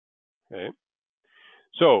Okay.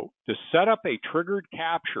 So to set up a triggered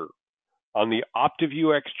capture on the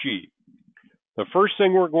OptiView XG, the first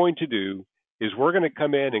thing we're going to do is we're going to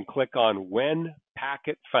come in and click on When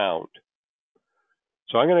Packet Found.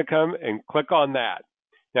 So I'm going to come and click on that.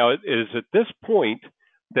 Now, it is at this point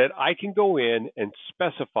that I can go in and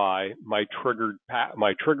specify my trigger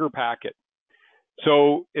packet.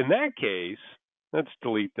 So in that case, let's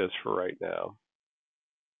delete this for right now.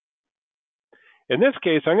 In this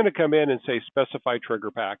case, I'm going to come in and say specify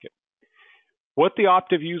trigger packet. What the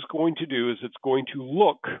OptiView is going to do is it's going to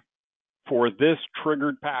look for this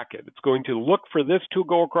triggered packet. It's going to look for this to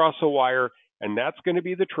go across the wire, and that's going to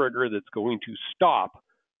be the trigger that's going to stop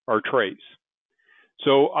our trace.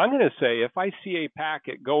 So I'm going to say if I see a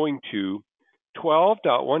packet going to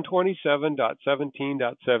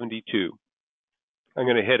 12.127.17.72, I'm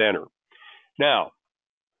going to hit enter. Now,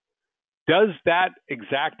 does that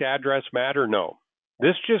exact address matter? No.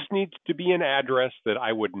 This just needs to be an address that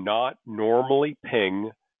I would not normally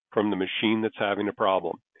ping from the machine that's having a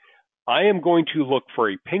problem. I am going to look for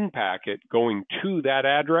a ping packet going to that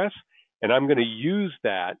address, and I'm going to use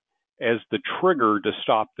that as the trigger to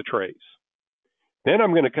stop the trace. Then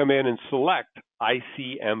I'm going to come in and select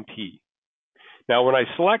ICMP. Now, when I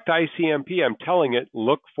select ICMP, I'm telling it,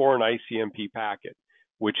 look for an ICMP packet,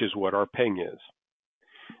 which is what our ping is.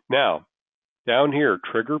 Now, down here,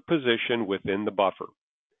 trigger position within the buffer.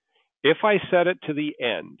 If I set it to the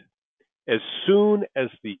end, as soon as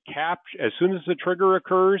the trigger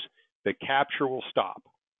occurs, the capture will stop.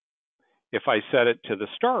 If I set it to the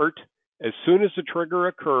start, as soon as the trigger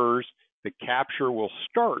occurs, the capture will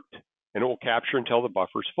start, and it will capture until the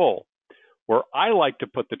buffer's full. Where I like to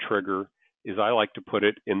put the trigger is I like to put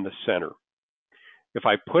it in the center. If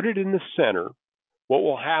I put it in the center, what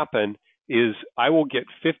will happen is I will get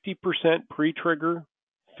 50% pre-trigger,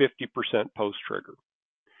 50% post-trigger.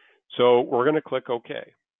 So we're going to click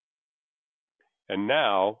OK. And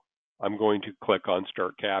now I'm going to click on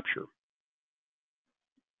Start Capture.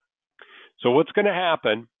 So what's going to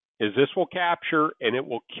happen is this will capture and it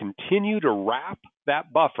will continue to wrap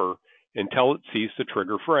that buffer until it sees the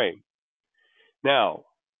trigger frame. Now,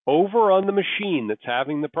 over on the machine that's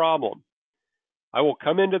having the problem, I will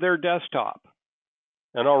come into their desktop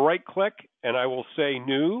and I'll right click and I will say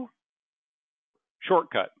New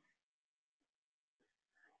Shortcut.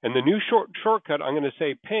 And the new shortcut, I'm going to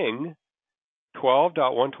say ping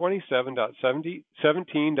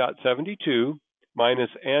 12.127.17.72 minus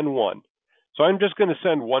N1. So I'm just going to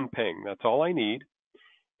send one ping. That's all I need.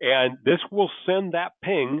 And this will send that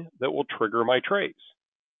ping that will trigger my trace.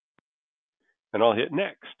 And I'll hit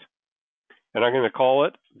next. And I'm going to call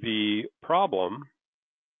it the problem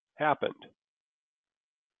happened.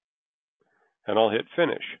 And I'll hit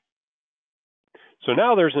finish. So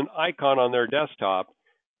now there's an icon on their desktop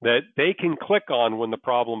that they can click on when the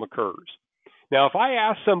problem occurs. Now, if I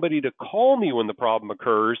ask somebody to call me when the problem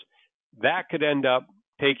occurs, that could end up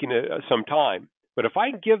taking some time. But if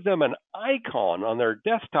I give them an icon on their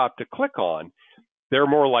desktop to click on, they're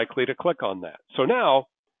more likely to click on that. So now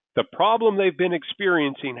the problem they've been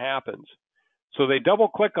experiencing happens. So they double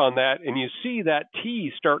click on that and you see that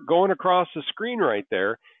T start going across the screen right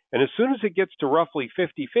there. And as soon as it gets to roughly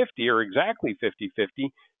 50-50 or exactly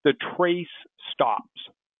 50-50, the trace stops.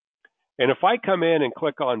 And if I come in and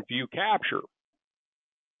click on View Capture,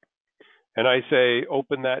 and I say,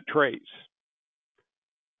 open that trace,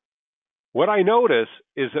 what I notice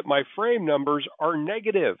is that my frame numbers are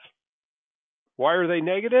negative. Why are they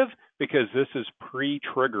negative? Because this is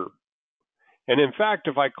pre-trigger. And in fact,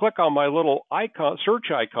 if I click on my little icon,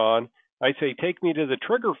 search icon, I say, take me to the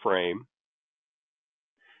trigger frame.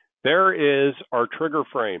 There is our trigger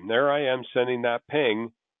frame. There I am sending that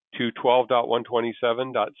ping to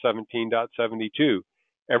 12.127.17.72.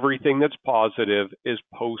 Everything that's positive is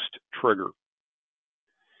post-trigger.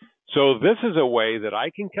 So this is a way that I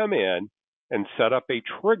can come in and set up a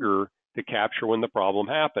trigger to capture when the problem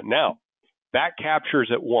happened. Now, that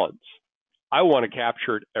captures it once. I want to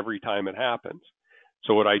capture it every time it happens.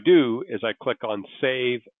 So what I do is I click on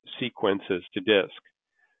Save Sequences to Disk.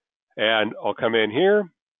 And I'll come in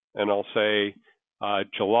here and I'll say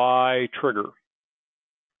July trigger.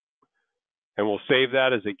 And we'll save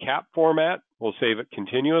that as a cap format. We'll save it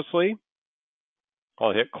continuously.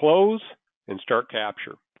 I'll hit close and start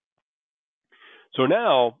capture. So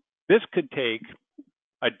now this could take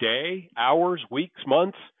a day, hours, weeks,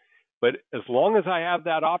 months, but as long as I have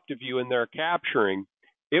that OptiView in there capturing,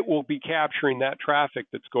 it will be capturing that traffic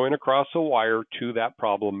that's going across the wire to that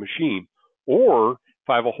problem machine. Or if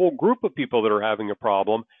I have a whole group of people that are having a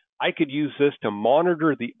problem, I could use this to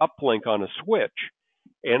monitor the uplink on a switch.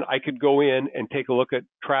 and I could go in and take a look at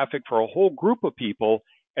traffic for a whole group of people,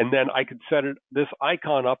 and then I could set this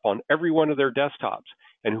icon up on every one of their desktops.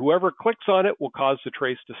 And whoever clicks on it will cause the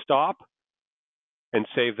trace to stop and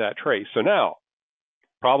save that trace. So now,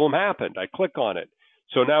 problem happened. I click on it.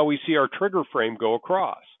 So now we see our trigger frame go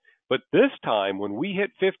across. But this time, when we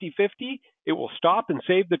hit 50-50, it will stop and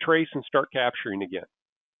save the trace and start capturing again.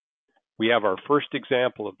 We have our first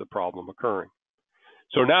example of the problem occurring.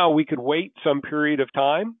 So now we could wait some period of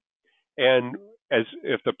time, and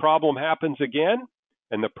if the problem happens again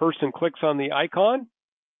and the person clicks on the icon,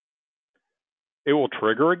 it will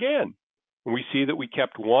trigger again. And we see that we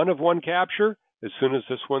kept one of one capture. As soon as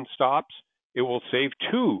this one stops, it will save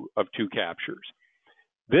 2 of 2 captures.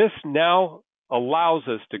 This now allows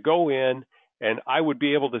us to go in, and I would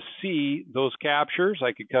be able to see those captures.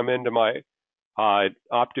 I could come into my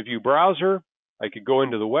OptiView browser. I could go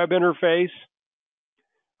into the web interface.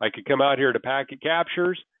 I could come out here to Packet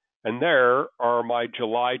Captures, and there are my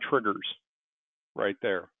July triggers right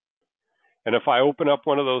there. And if I open up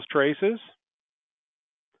one of those traces,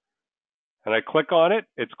 and I click on it,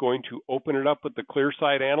 it's going to open it up with the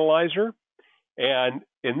ClearSight Analyzer. And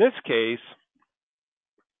in this case,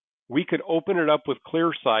 we could open it up with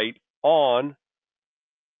ClearSight on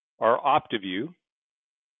our OptiView.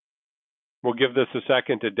 We'll give this a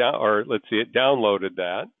second to let's see, it downloaded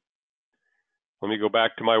that. Let me go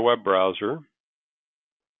back to my web browser.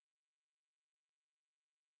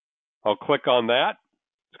 I'll click on that.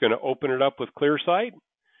 It's going to open it up with ClearSight.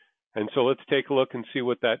 And so let's take a look and see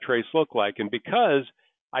what that trace looked like. And because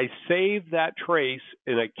I saved that trace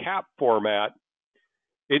in a cap format,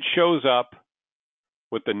 it shows up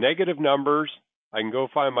with the negative numbers. I can go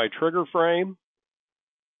find my trigger frame.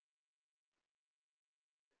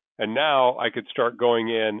 And now I could start going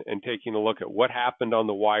in and taking a look at what happened on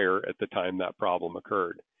the wire at the time that problem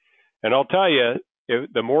occurred. And I'll tell you,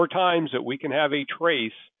 the more times that we can have a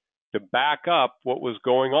trace to back up what was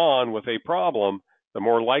going on with a problem, the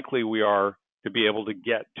more likely we are to be able to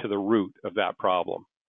get to the root of that problem.